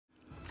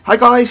Hi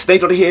guys,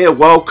 SnakeDoctor here.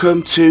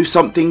 Welcome to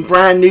something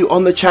brand new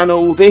on the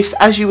channel. This,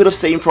 as you would have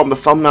seen from the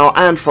thumbnail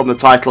and from the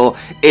title,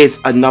 is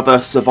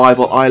another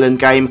survival island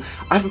game.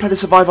 I haven't played a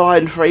survival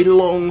island for a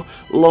long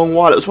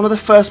while. It was one of the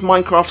first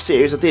Minecraft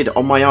series I did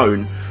on my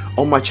own,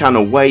 on my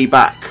channel, way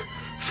back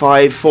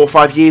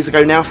 5 years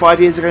ago now,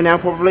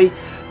 probably.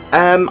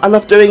 I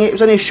love doing it. It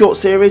was only a short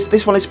series.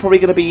 This one is probably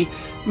going to be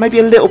maybe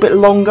a little bit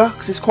longer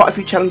because there's quite a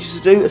few challenges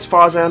to do as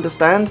far as I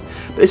understand.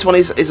 But this one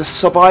is a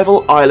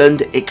survival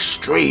island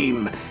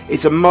extreme.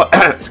 It's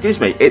a excuse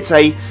me. It's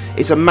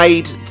a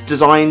made,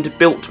 designed,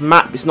 built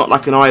map. It's not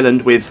like an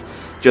island with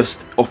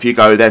just off you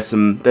go. There's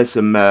some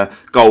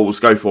goals.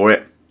 Go for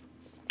it.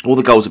 All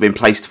the goals have been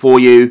placed for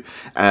you.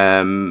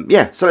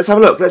 Yeah, so let's have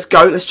a look. Let's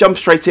go. Let's jump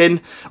straight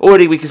in.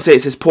 Already we can see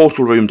it says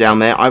portal room down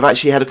there. I've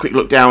actually had a quick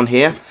look down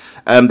here.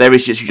 There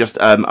is just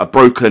a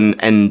broken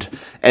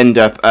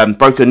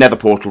broken nether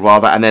portal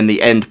rather, and then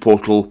the end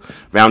portal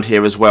round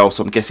here as well.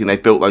 So I'm guessing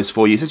they've built those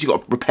for you. It says you've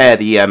got to repair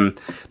the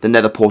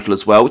nether portal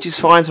as well, which is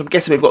fine. So I'm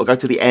guessing we've got to go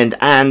to the end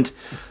and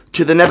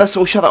to the nether.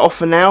 So we'll shut that off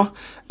for now.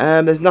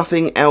 There's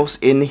nothing else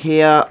in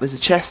here. There's a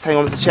chest. Hang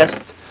on, there's a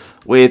chest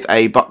with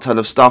a butt ton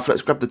of stuff.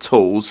 Let's grab the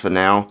tools for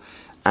now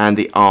and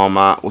the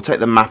armor. We'll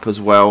take the map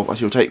as well.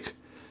 Actually,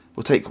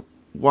 we'll take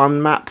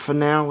one map for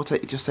now. We'll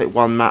just take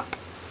one map.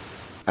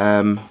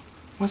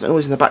 What's that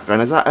noise in the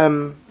background? Is that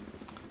are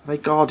they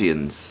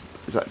guardians?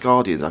 Is that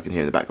guardians I can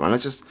hear in the background?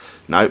 Let's just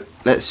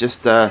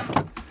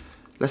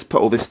let's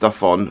put all this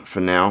stuff on for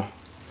now.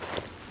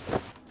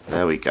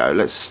 There we go.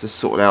 Let's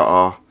sort out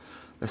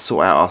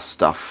our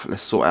stuff.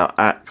 Let's sort out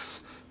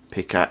axe,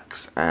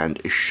 pickaxe,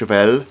 and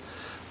shovel.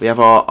 We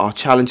have our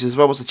challenges as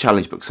well. What's the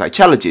challenge book say?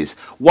 Challenges: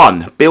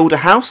 1. Build a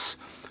house.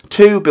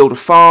 2. Build a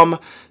farm.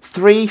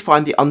 3.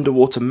 Find the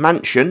underwater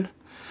mansion.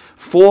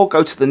 4.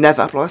 Go to the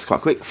nether. Well, that's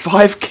quite quick.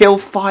 5. Kill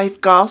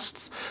 5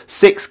 ghasts.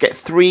 6. Get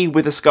 3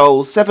 wither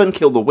skulls. 7.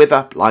 Kill the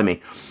wither.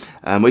 Blimey.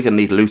 We're going to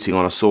need looting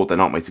on a sword then,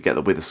 aren't we, to get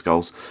the wither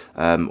skulls.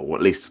 Or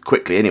at least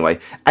quickly anyway.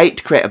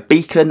 8. Create a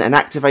beacon and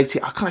activate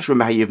it. I can't actually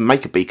remember how you even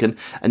make a beacon.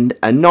 And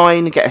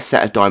 9. Get a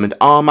set of diamond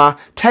armour.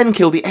 10.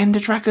 Kill the ender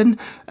dragon.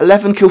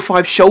 11. Kill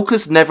 5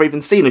 shulkers. Never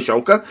even seen a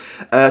shulker.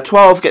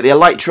 12. Get the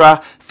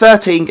elytra.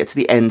 13. Get to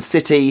the end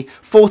city.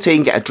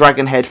 14. Get a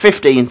dragon head.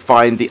 15.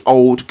 Find the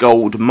old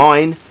gold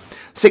mine.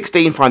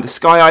 16. Find the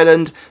sky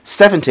island.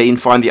 17.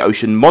 Find the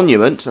ocean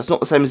monument. That's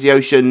not the same as the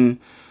ocean...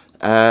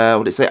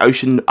 what did it say?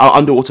 Ocean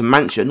underwater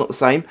mansion, not the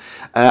same.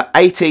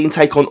 18,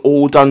 take on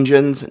all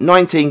dungeons.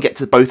 19, get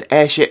to both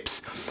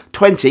airships.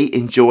 20,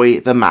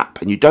 enjoy the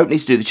map. And you don't need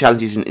to do the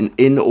challenges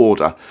in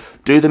order.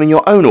 Do them in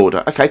your own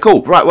order. Okay,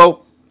 cool. Right,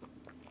 well,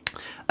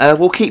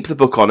 we'll keep the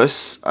book on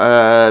us.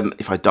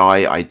 If I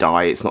die, I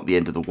die. It's not the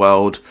end of the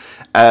world.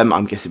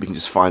 I'm guessing we can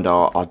just find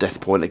our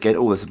death point again.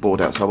 Oh, there's a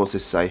board outside. What's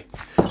this say?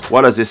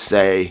 What does this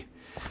say?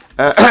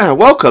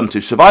 Welcome to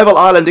Survival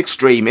Island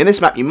Extreme. In this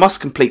map, you must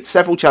complete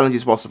several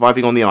challenges while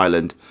surviving on the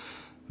island.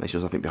 Make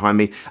sure there's nothing behind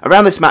me.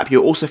 Around this map,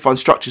 you'll also find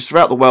structures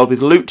throughout the world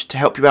with loot to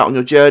help you out on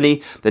your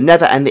journey. The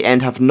nether and the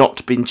end have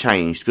not been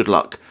changed. Good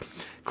luck.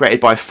 Created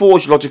by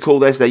Forge Logical.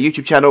 There's their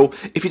YouTube channel.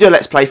 If you do a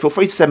Let's Play, feel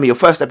free to send me your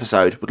first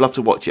episode. Would love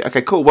to watch it.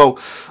 Okay, cool. Well,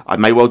 I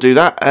may well do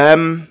that.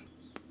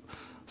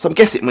 So I'm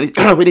guessing we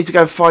need to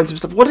go and find some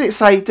stuff. What did it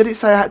say? Did it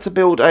say I had to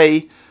build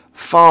a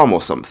farm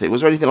or something?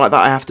 Was there anything like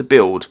that I have to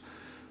build?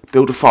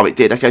 Build a farm. It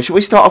did. Okay, shall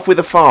we start off with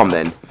a farm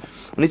then?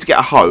 We need to get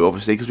a hoe,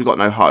 obviously, because we've got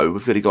no hoe.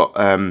 We've already got...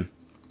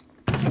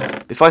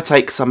 if I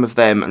take some of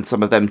them and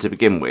some of them to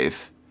begin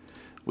with,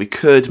 we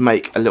could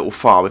make a little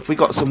farm. If we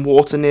got some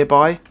water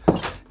nearby,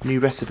 new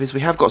recipes. We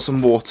have got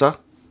some water.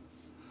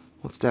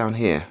 What's down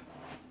here?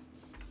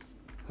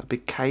 A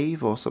big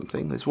cave or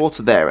something? There's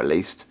water there, at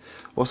least.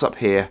 What's up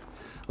here?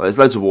 Well, there's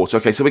loads of water.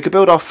 Okay, so we could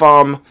build our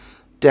farm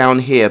down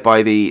here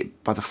by the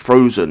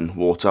frozen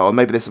water, or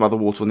maybe there's some other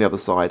water on the other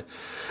side.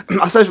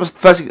 I suppose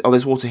first, oh,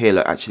 there's water here.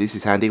 Look, actually, this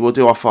is handy. We'll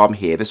do our farm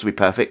here. This will be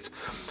perfect.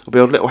 We'll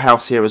build a little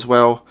house here as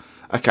well.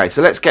 Okay,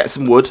 so let's get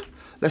some wood.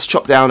 Let's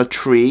chop down a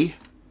tree.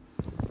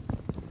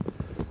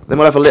 Then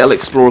we'll have a little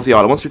explore of the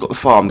island. Once we've got the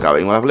farm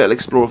going, we'll have a little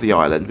explore of the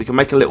island. We can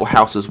make a little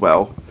house as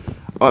well.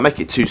 I won't make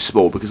it too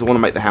small because I want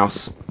to make the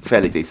house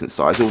fairly decent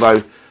size.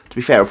 Although, to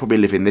be fair, I'll probably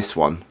live in this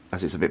one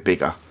as it's a bit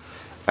bigger.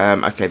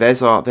 Okay,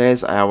 there's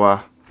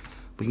our.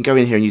 We can go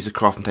in here and use a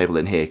crafting table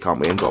in here, can't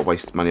we? And got to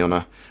waste money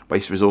on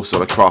waste resources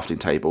on a crafting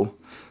table.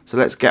 So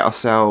let's get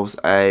ourselves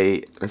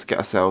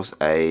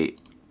an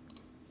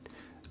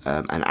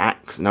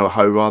axe. No, a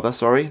hoe rather.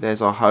 Sorry.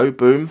 There's our hoe.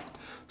 Boom.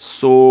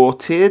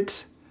 Sorted.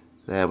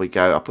 There we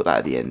go. I'll put that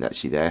at the end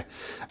actually there.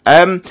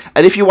 And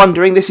if you're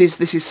wondering, this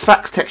is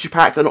Sfax texture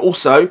pack, and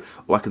also,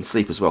 oh, I can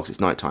sleep as well because it's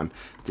night time.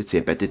 I did see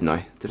a bed, didn't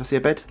I? Did I see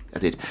a bed? I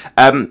did.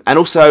 And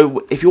also,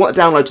 if you want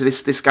to download to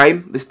this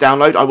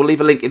download, I will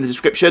leave a link in the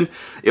description.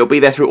 It'll be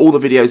there through all the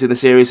videos in the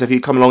series. So if you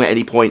come along at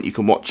any point, you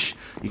can watch.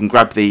 You can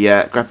grab the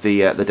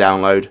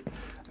download.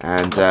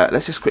 And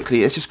let's just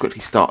quickly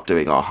start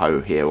doing our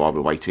hoe here while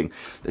we're waiting.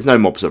 There's no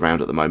mobs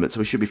around at the moment, so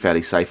we should be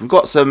fairly safe. We've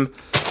got some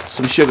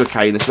sugar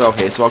cane as well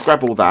here, so I'll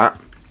grab all that.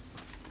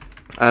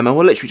 And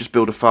we'll literally just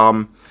build a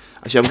farm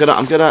Actually,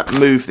 I'm gonna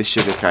move the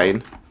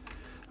sugarcane.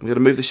 I'm gonna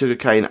move the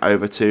sugarcane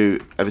over to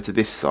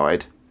this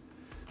side,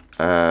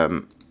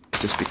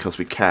 just because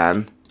we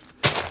can.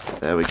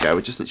 There we go.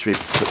 We just literally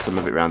put some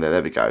of it around there.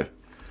 There we go.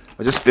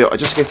 just in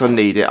case I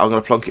need it, I'm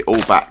gonna plonk it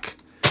all back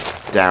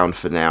down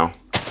for now.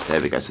 There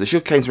we go. So the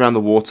sugarcane's around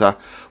the water.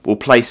 We'll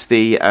place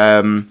the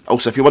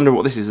also, if you're wondering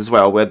what this is as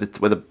well, where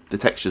the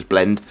textures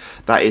blend,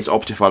 that is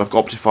Optified. I've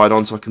got Optified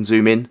on so I can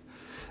zoom in.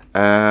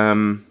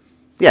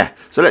 Yeah.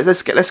 So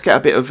let's get a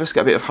bit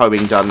of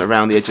hoeing done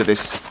around the edge of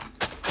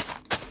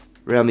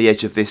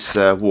this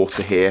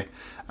water here,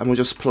 and we'll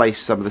just place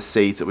some of the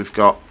seeds that we've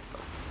got.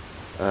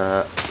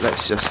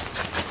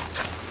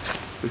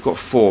 We've got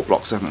 4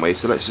 blocks, haven't we?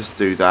 So let's just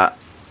do that.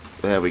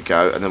 There we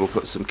go. And then we'll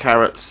put some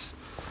carrots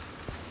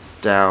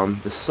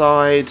down the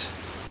side,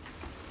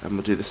 and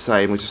we'll do the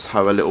same. We'll just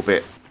hoe a little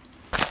bit.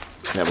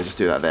 Yeah, we'll just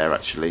do that there.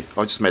 Actually,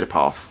 I just made a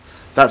path.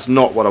 That's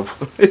not what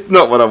it's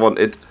not what I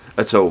wanted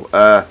at all.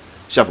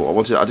 Shovel.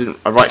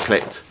 I right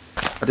clicked.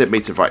 I didn't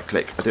mean to right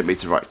click.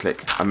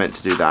 I meant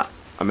to do that.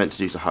 I meant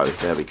to use a hoe.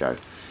 There we go.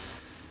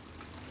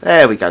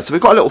 There we go. So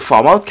we've got a little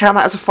farm. I would count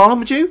that as a farm,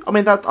 would you? I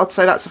mean, I'd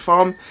say that's a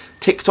farm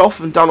ticked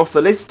off and done off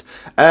the list.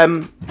 We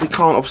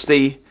can't,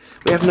 obviously,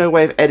 we have no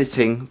way of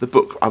editing the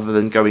book other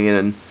than going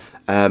in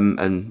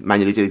and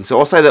manually doing. So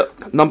I'll say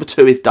that number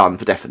 2 is done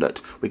for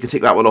definite. We can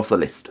tick that one off the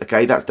list.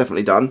 Okay, that's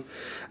definitely done.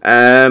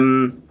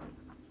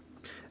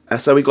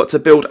 So we've got to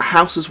build a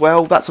house as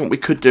well. That's something we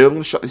could do. I'm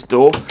going to shut this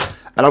door,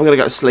 and I'm going to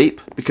go to sleep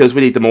because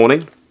we need the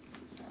morning.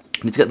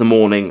 We need to get the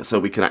morning so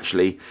we can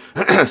actually,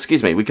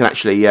 excuse me, we can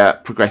actually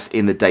progress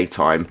in the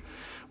daytime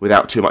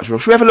without too much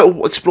rush. Should we have a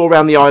little explore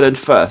around the island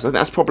first? I think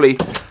that's probably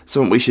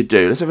something we should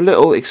do. Let's have a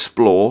little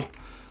explore.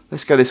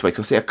 Let's go this way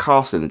because I see a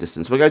castle in the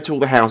distance. We'll go to all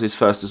the houses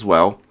first as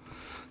well.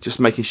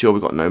 Just making sure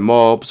we've got no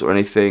mobs or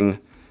anything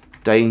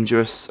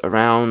dangerous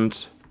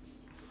around.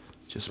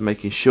 Just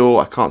making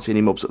sure. I can't see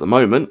any mobs at the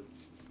moment,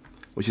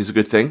 which is a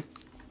good thing.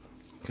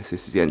 I guess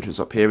this is the entrance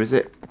up here, is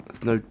it?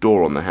 There's no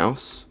door on the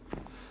house.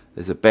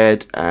 There's a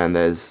bed and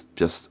there's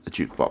just a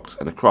jukebox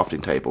and a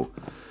crafting table.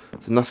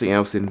 So nothing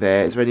else in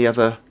there. Is there any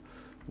other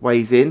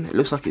ways in? It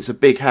looks like it's a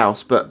big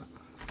house, but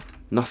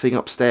nothing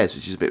upstairs,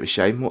 which is a bit of a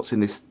shame. What's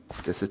in this?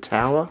 There's a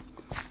tower.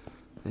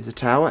 There's a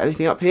tower.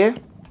 Anything up here?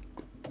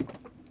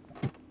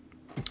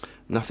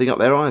 Nothing up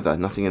there either.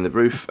 Nothing in the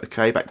roof.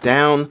 Okay, back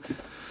down.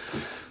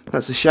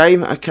 That's a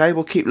shame. Okay,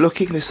 we'll keep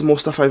looking. There's some more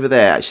stuff over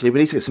there. Actually, we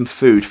need to get some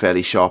food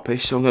fairly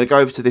sharpish. So I'm going to go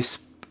over to this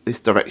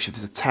direction.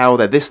 There's a tower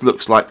there. This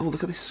looks like, oh,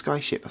 look at this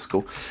skyship. That's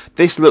cool.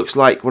 This looks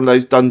like one of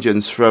those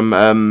dungeons from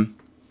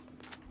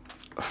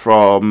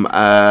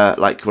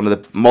like one of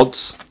the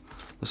mods.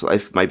 Looks like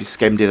they've maybe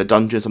skimmed in a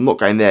dungeon. So I'm not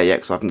going there yet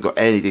because I haven't got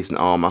any decent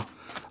armor.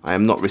 I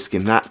am not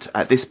risking that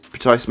at this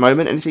precise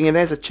moment. Anything in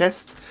there's a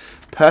chest.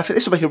 Perfect.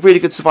 This will make a really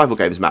good survival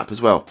games map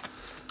as well.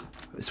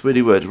 This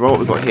really would. Right, what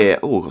we've got here.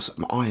 Oh, we've got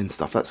some iron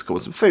stuff. That's cool.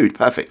 Some food.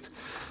 Perfect.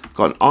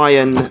 Got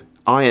an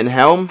iron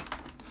helm.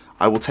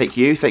 I will take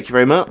you. Thank you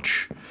very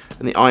much.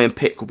 And the iron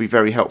pick will be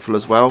very helpful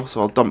as well.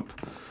 So I'll dump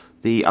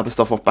the other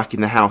stuff off back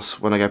in the house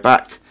when I go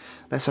back.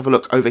 Let's have a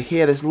look over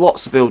here. There's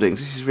lots of buildings.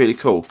 This is really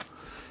cool.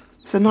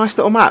 It's a nice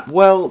little map.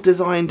 Well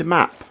designed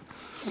map.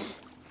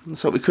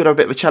 So we could have a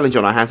bit of a challenge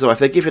on our hands. So if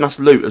they're giving us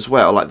loot as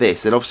well, like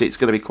this, then obviously it's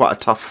going to be quite a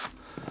tough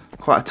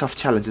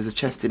challenge. There's a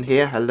chest in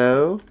here.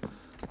 Hello.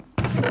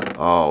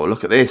 Oh,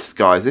 look at this,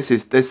 guys.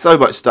 There's so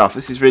much stuff.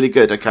 This is really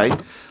good. Okay,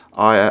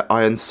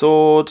 iron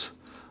sword,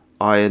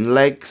 iron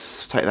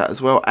legs. Take that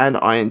as well, and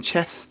iron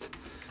chest.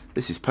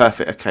 This is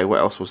perfect. Okay, what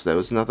else was there?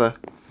 Was another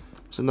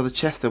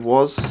chest. There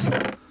was.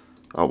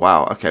 Oh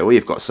wow. Okay, well,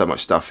 you've got so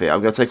much stuff here.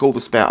 I'm going to take all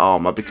the spare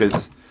armor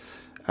because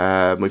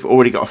we've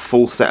already got a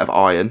full set of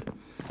iron,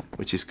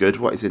 which is good.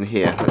 What is in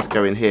here? Let's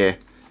go in here.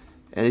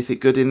 Anything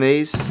good in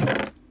these?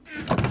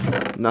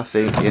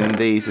 Nothing in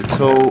these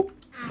at all.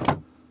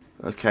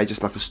 Okay,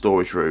 just like a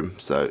storage room.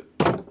 So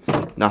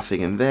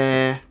nothing in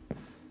there.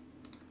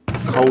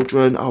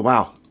 Cauldron. Oh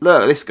wow!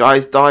 Look at this,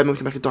 guys. Diamond. We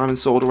can make a diamond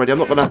sword already. I'm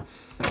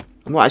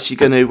not actually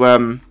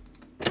gonna.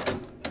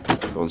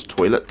 Someone's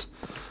toilet.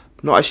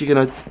 I'm not actually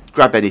gonna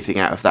grab anything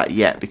out of that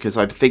yet because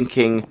I'm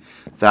thinking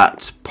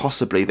that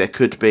possibly there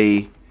could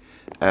be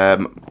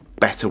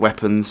better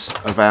weapons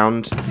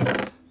around.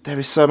 There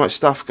is so much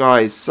stuff,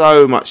 guys.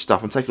 So much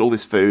stuff. I'm taking all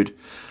this food.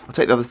 I'll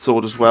take the other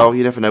sword as well.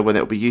 You never know when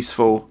it'll be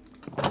useful.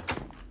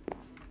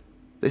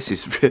 This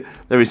is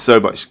there is so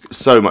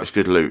much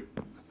good loot.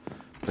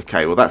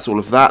 Okay, well that's all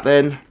of that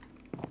then.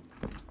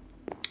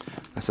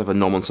 Let's have a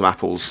nom on some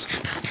apples.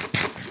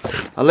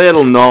 A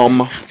little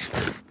nom.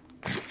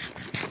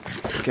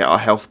 Get our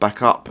health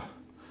back up.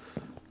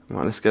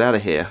 Right, let's get out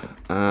of here.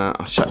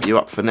 I'll shut you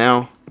up for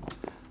now.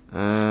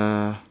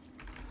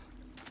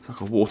 It's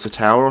like a water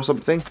tower or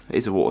something. It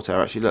is a water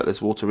tower actually. Look,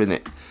 there's water in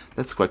it.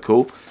 That's quite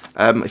cool.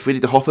 If we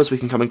need the hoppers, we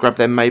can come and grab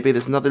them maybe.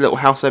 There's another little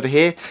house over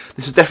here.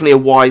 This was definitely a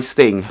wise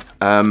thing.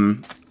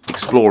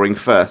 Exploring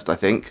first, I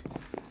think.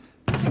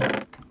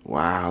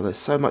 Wow, there's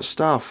so much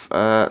stuff.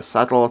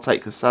 Saddle, I'll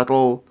take the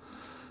saddle.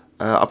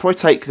 I'll probably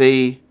take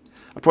the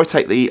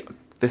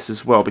this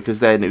as well,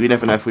 because then you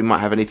never know if we might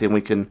have anything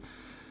we could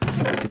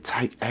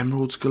take.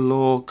 Emeralds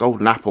galore.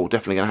 Golden apple,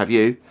 definitely going to have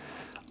you.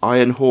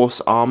 Iron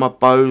horse armor.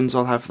 Bones,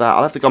 I'll have that.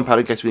 I'll have the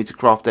gunpowder in case we need to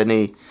craft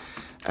any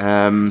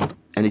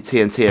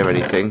TNT or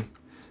anything.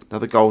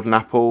 Another golden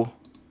apple.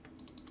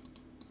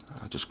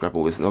 I'll just grab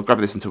all this. I'll grab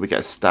this until we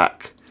get a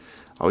stack.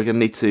 Are we going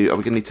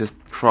to need to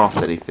craft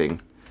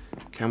anything?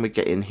 Can we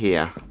get in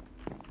here?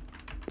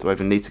 Do I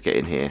even need to get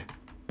in here?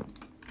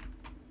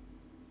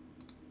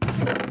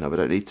 No, we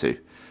don't need to.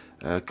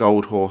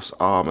 Gold horse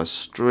armor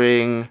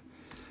string.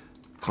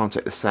 Can't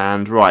take the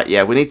sand. Right,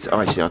 yeah, we need to.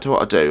 Oh, actually, I'll tell you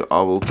what I'll do.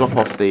 I will drop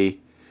off the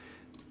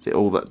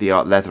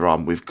leather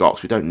armor we've got,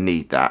 because we don't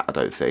need that, I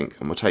don't think.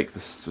 And we'll take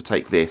this. We'll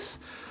take this.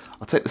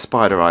 I'll take the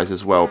spider eyes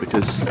as well,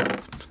 because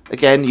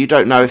again, you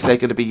don't know if they're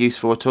going to be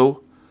useful at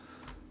all.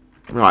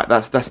 Right,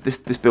 that's this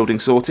building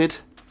sorted.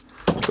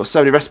 I've got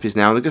so many recipes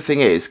now, and the good thing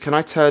is, can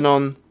I turn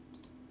on?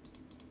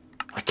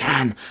 I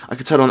can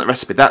turn on that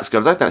recipe. That's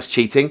good. I don't think that's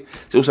cheating.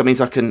 It also means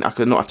I can not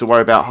have to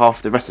worry about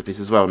half the recipes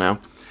as well now,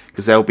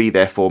 because they'll be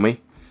there for me.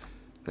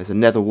 There's a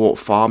nether wart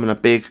farm and a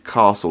big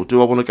castle.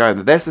 Do I want to go in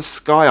there? There's the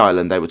Sky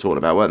Island they were talking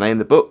about, weren't they, in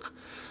the book?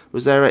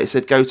 Was there? It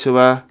said go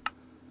to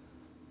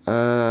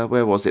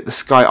where was it? The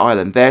Sky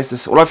Island. There's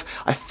this. Well,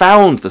 I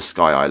found the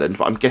Sky Island,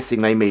 but I'm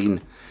guessing they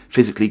mean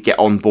physically get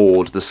on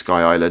board the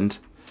Sky Island.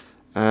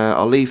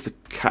 I'll leave the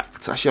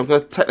cactus. Actually, I'm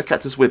going to take the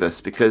cactus with us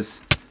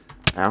because.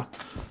 Ow.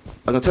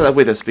 I'm going to take that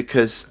with us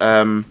because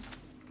that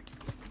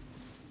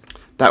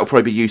will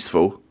probably be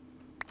useful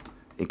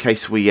in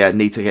case we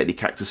need to get any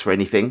cactus for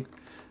anything.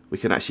 We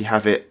can actually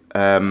have it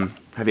at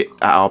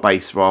our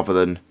base rather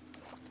than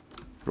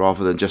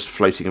just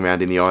floating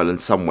around in the island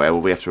somewhere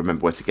where we have to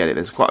remember where to get it.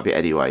 There's quite a bit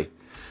anyway.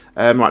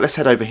 Right, let's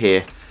head over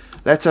here.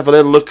 Let's have a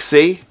little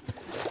look-see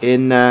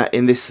in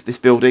this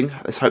building.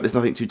 Let's hope there's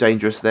nothing too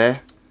dangerous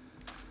there.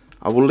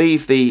 I will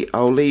leave the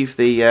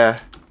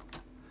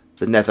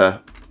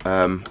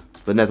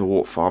nether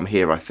wart farm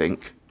here, I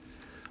think.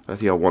 I don't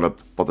think I want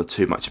to bother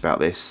too much about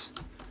this.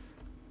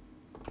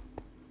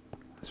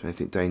 Is there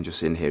anything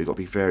dangerous in here? We've got to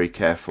be very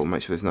careful.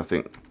 Make sure there's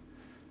nothing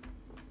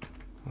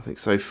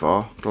so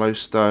far.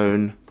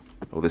 Glowstone.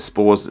 Oh, there's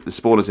spores. There's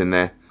spawners in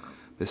there.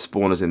 There's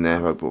spawners in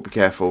there. But be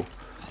careful.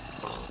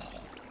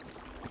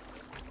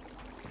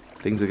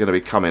 Things are going to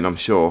be coming, I'm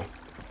sure.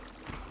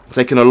 I'm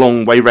taking a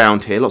long way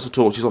round here. Lots of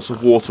torches, lots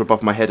of water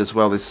above my head as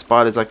well. There's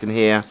spiders I can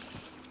hear.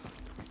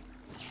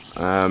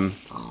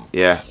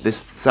 Yeah, this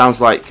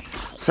sounds like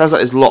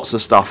there's lots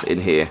of stuff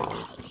in here.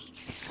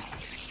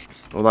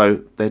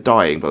 Although they're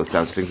dying by the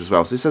sounds of things as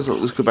well. So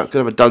this could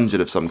have a dungeon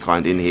of some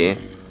kind in here.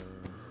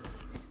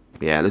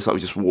 Yeah, it looks like we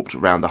just warped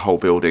around the whole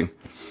building.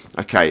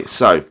 Okay,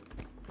 so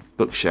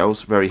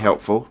bookshelves, very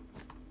helpful.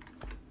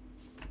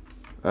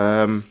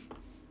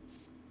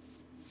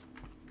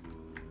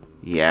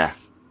 Yeah.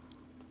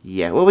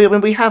 Well,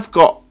 we have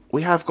got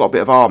a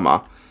bit of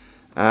armor.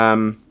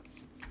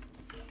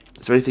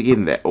 Is there anything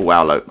in there? Oh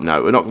wow,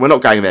 no, we're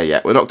not going there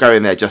yet. We're not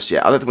going there just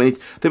yet. I think we need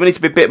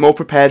to be a bit more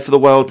prepared for the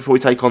world before we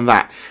take on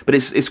that. But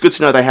it's good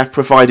to know they have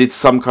provided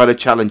some kind of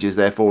challenges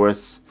there for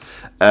us,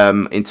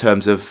 in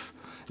terms of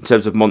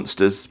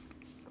monsters,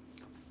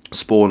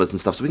 spawners and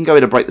stuff. So we can go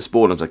in and break the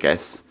spawners, I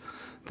guess.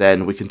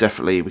 Then we can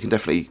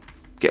definitely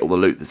get all the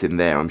loot that's in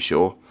there, I'm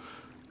sure.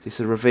 Is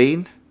this a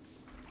ravine?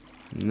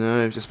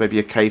 No, just maybe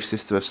a cave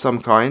system of some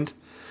kind.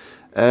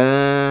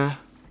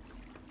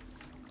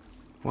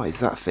 What is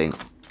that thing?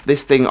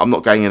 This thing, I'm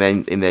not going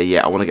in there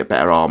yet. I want to get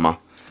better armor.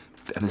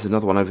 And there's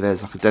another one over there.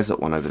 There's like a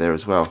desert one over there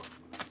as well.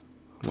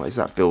 What is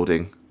that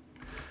building?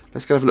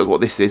 Let's go have a look at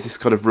what this is. This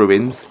kind of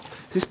ruins.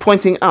 Is this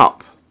pointing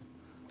up?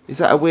 Is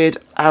that a weird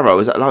arrow?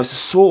 Is that like it's a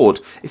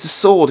sword? It's a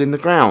sword in the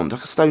ground,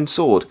 like a stone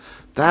sword.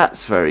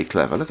 That's very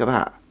clever. Look at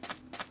that.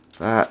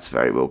 That's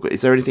very well good.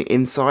 Is there anything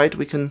inside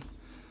we can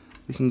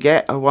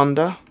get? I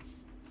wonder.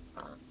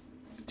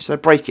 Should I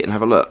break it and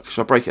have a look?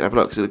 Should I break it and have a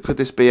look? Could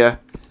this be a?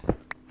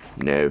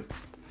 No.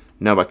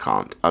 No, I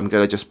can't. I'm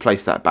going to just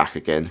place that back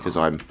again because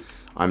I'm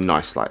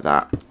nice like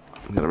that.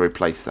 I'm going to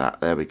replace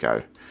that. There we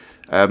go.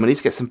 We need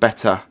to get some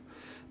better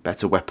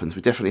weapons.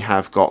 We definitely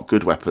have got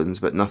good weapons,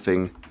 but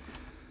nothing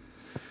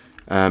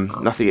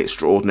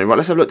extraordinary. Right,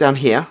 let's have a look down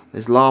here.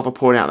 There's lava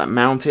pouring out of that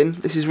mountain.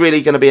 This is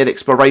really going to be an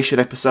exploration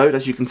episode,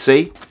 as you can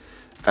see.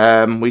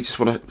 We just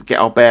want to get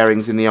our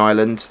bearings in the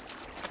island.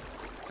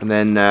 And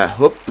then,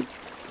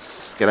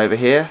 let's get over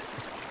here.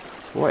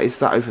 What is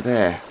that over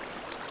there?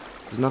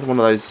 There's another one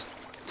of those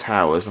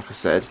towers, like I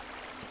said.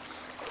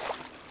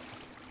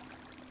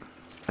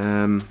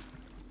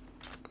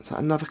 Is that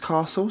another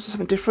castle? Is there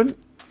something different?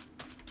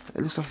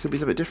 It looks like it could be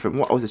something different.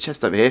 What? Oh, there's a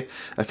chest over here.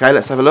 Okay,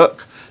 let's have a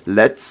look.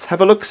 Let's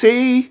have a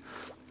look-see.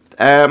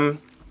 Right,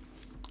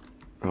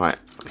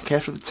 be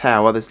careful of the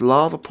tower. There's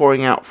lava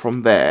pouring out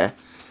from there.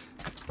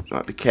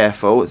 Right, be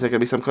careful. Is there going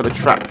to be some kind of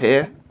trap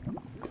here?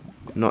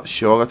 Not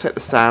sure. I'll take the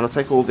sand. I'll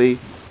take all this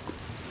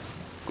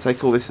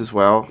as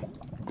well.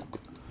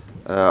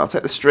 I'll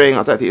take the string.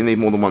 I don't think you need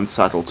more than one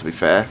saddle, to be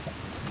fair.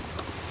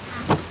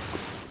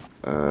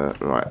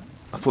 Right.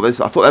 I thought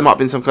there might have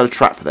been some kind of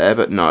trap there,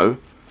 but no.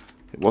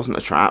 It wasn't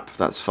a trap.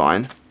 That's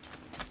fine.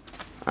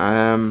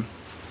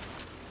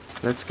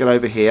 Let's get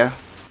over here.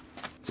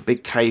 It's a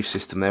big cave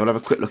system there. We'll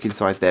have a quick look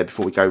inside there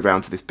before we go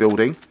round to this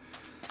building.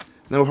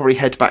 And then we'll probably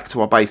head back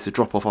to our base to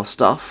drop off our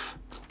stuff.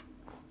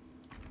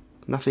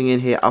 Nothing in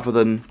here other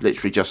than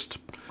literally just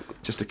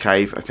a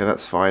cave. Okay,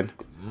 that's fine.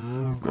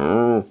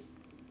 Oh.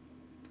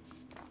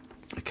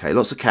 Okay,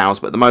 lots of cows,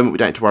 but at the moment we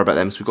don't have to worry about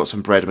them because we've got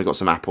some bread and we've got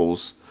some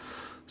apples.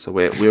 So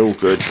we're all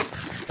good.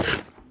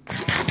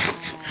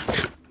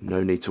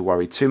 No need to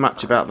worry too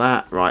much about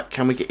that. Right,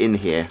 can we get in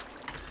here?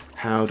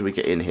 How do we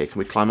get in here? Can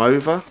we climb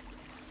over?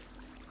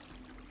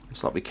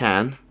 Looks like we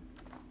can.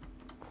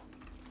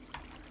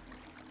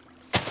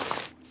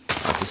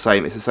 That's the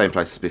same. It's the same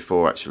place as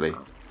before, actually.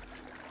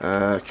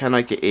 Can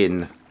I get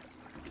in?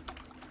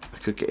 I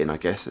could get in, I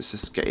guess. Let's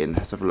just get in.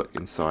 Let's have a look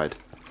inside.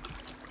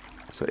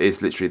 So it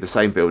is literally the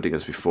same building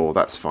as before.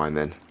 That's fine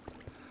then.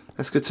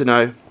 That's good to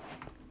know.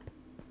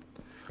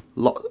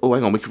 Oh,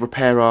 hang on. We could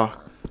repair our.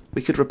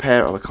 We could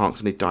repair. Oh, I can't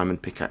because I need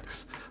diamond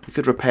pickaxe. We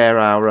could repair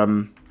our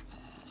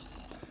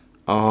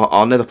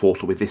nether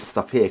portal with this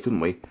stuff here,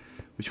 couldn't we?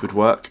 Which would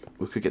work.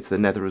 We could get to the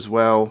nether as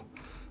well.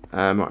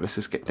 Right, let's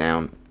just get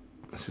down.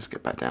 Let's just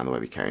get back down the way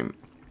we came.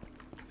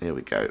 Here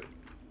we go.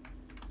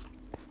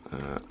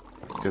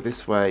 Go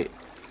this way,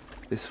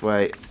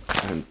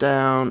 and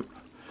down.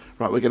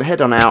 Right, we're going to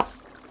head on out.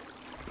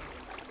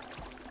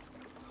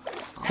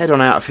 Head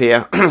on out of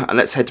here, and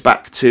let's head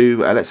back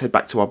to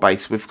our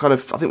base. We've I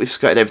think we've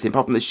skirted everything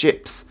apart from the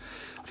ships.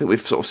 I think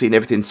we've sort of seen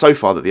everything so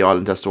far that the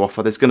island has to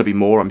offer. There's going to be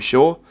more, I'm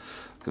sure.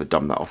 I'm going to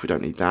dump that off. We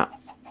don't need that.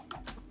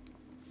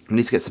 We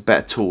need to get some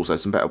better tools, though,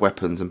 some better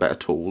weapons and better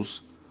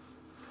tools,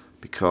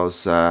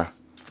 because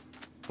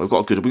we've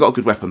got a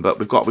good weapon, but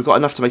we've got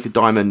enough to make a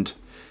diamond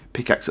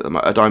pickaxe at the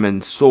moment, a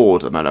diamond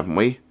sword at the moment, haven't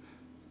we?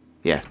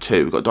 Yeah,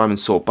 2. We've got a diamond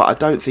sword, but I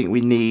don't think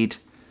we need.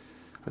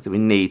 I think we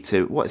need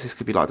to. What is this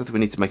could be like? I don't think we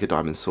need to make a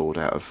diamond sword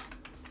out of.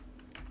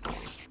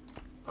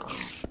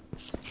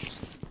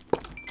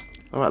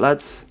 All right,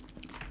 lads.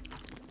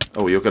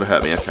 Oh, you're going to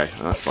hurt me. Okay,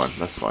 that's fine.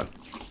 That's fine.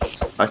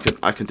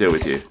 I can deal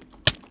with you.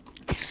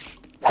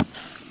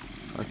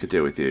 I could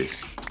deal with you.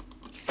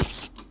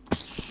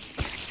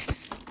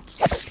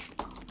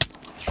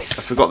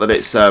 I forgot that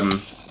it's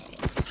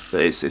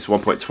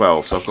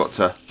 1.12, so I've got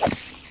to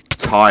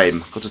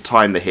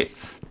time the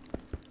hits.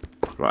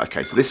 Right,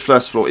 okay, so this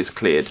first floor is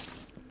cleared.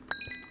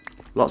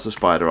 Lots of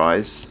spider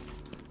eyes.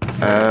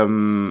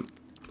 A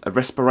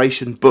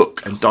respiration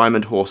book and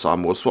diamond horse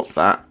armor. We'll swap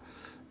that.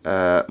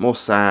 More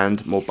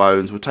sand, more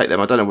bones. We'll take them.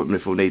 I don't know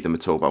if we'll need them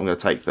at all, but I'm going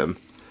to take them.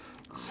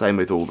 Same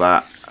with all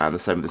that, and the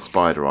same with the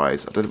spider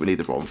eyes. I don't think we need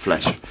the rotten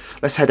flesh.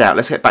 Let's head out.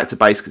 Let's get back to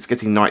base because it's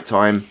getting night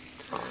time.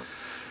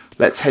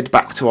 Let's head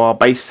back to our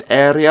base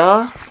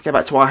area. Get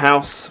back to our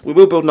house. We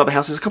will build another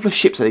house. There's a couple of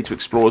ships I need to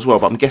explore as well,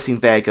 but I'm guessing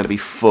they're going to be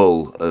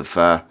full of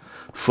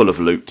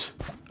loot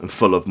and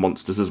full of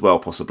monsters as well,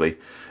 possibly.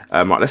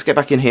 Right, let's get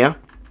back in here.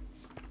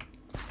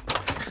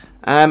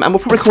 And we'll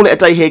probably call it a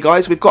day here,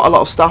 guys. We've got a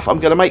lot of stuff. I'm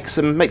going to make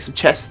some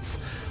chests.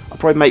 I'll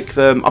probably make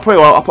them.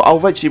 I'll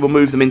eventually will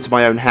move them into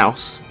my own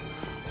house.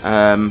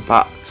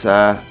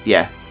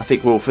 Yeah, I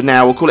think for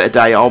now we'll call it a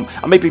day. I'll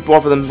maybe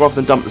rather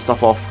than dump the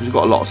stuff off because we've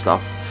got a lot of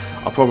stuff.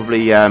 I'll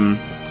probably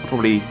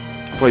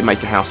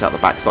make a house out the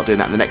back. Start doing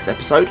that in the next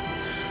episode.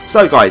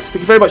 So, guys,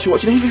 thank you very much for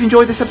watching. If you've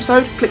enjoyed this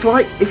episode, click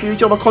like. If you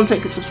enjoy my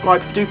content, click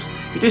subscribe. If you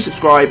do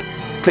subscribe,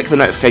 click the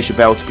notification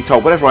bell to be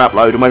told whenever I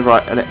upload and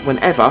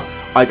whenever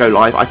I go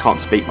live. I can't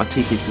speak. My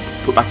teeth need to be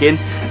put back in.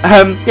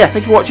 Yeah,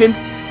 thank you for watching,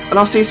 and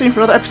I'll see you soon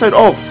for another episode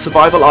of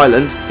Survival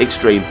Island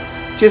Extreme.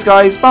 Cheers,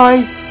 guys.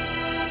 Bye.